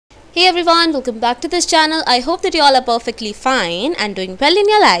Hey everyone, welcome back to this channel. I hope that you all are perfectly fine and doing well in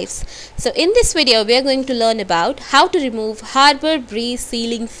your lives. So in this video, we are going to learn about how to remove Harbor Breeze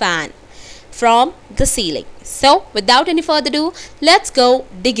ceiling fan from the ceiling. So without any further ado, let's go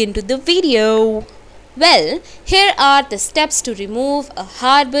dig into the video. Well, here are the steps to remove a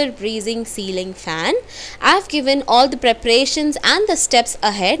Harbor breezing ceiling fan. I've given all the preparations and the steps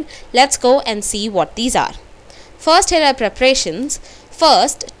ahead. Let's go and see what these are. First, here are preparations.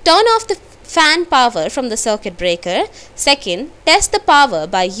 First, turn off the fan power from the circuit breaker. Second, test the power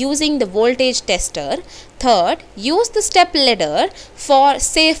by using the voltage tester. Third, use the step ladder for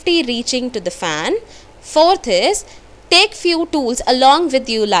safety reaching to the fan. Fourth is, take few tools along with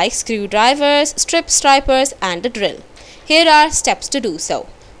you like screwdrivers, strip stripers and a drill. Here are steps to do so.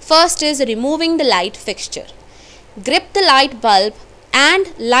 First is removing the light fixture. Grip the light bulb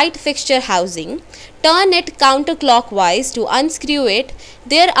and light fixture housing. Turn it counterclockwise to unscrew it.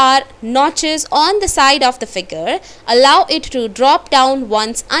 There are notches on the side of the figure. Allow it to drop down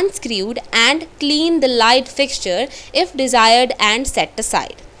once unscrewed and clean the light fixture if desired and set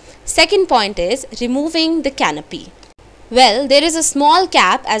aside. Second point is removing the canopy. Well, there is a small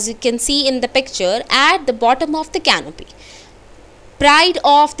cap as you can see in the picture at the bottom of the canopy. Pry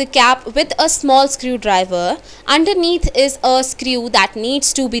off the cap with a small screwdriver. Underneath is a screw that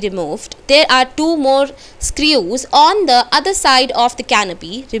needs to be removed. There are two more screws on the other side of the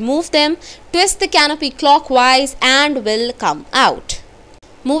canopy. Remove them, twist the canopy clockwise and will come out.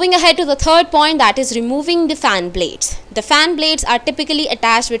 Moving ahead to the third point, that is removing the fan blades. The fan blades are typically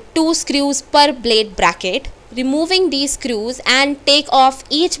attached with 2 screws per blade bracket. Removing these screws and take off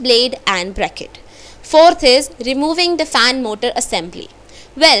each blade and bracket. Fourth is removing the fan motor assembly.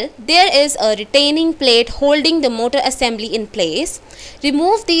 Well, there is a retaining plate holding the motor assembly in place.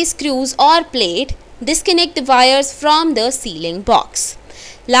 Remove these screws or plate. Disconnect the wires from the ceiling box.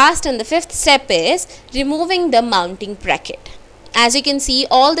 Last and the fifth step is removing the mounting bracket. As you can see,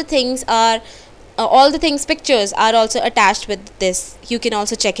 all the things pictures are also attached with this. You can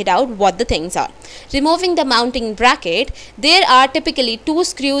also check it out what the things are. Removing the mounting bracket, there are typically 2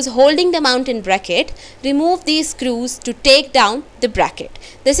 screws holding the mounting bracket. Remove these screws to take down the bracket.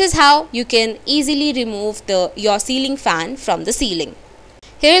 This is how you can easily remove your ceiling fan from the ceiling.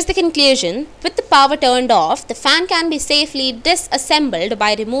 Here is the conclusion. With the power turned off, the fan can be safely disassembled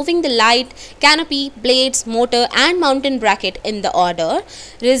by removing the light, canopy, blades, motor and mounting bracket in the order.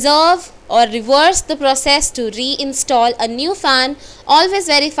 Reserve or reverse the process to reinstall a new fan. Always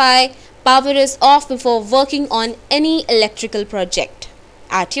verify power is off before working on any electrical project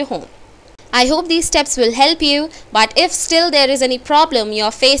at your home. I hope these steps will help you, but if still there is any problem you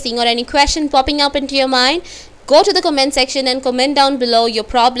are facing or any question popping up into your mind, go to the comment section and comment down below your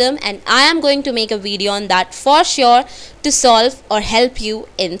problem, and I am going to make a video on that for sure to solve or help you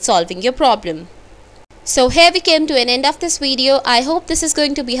in solving your problem. So here we came to an end of this video. I hope this is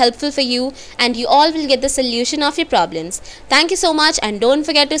going to be helpful for you and you all will get the solution of your problems. Thank you so much, and don't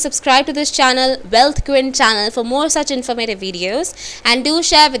forget to subscribe to this channel, Wealth Quint channel, for more such informative videos, and do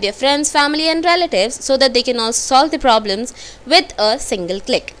share with your friends, family and relatives so that they can also solve the problems with a single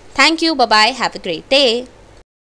click. Thank you. Bye bye. Have a great day.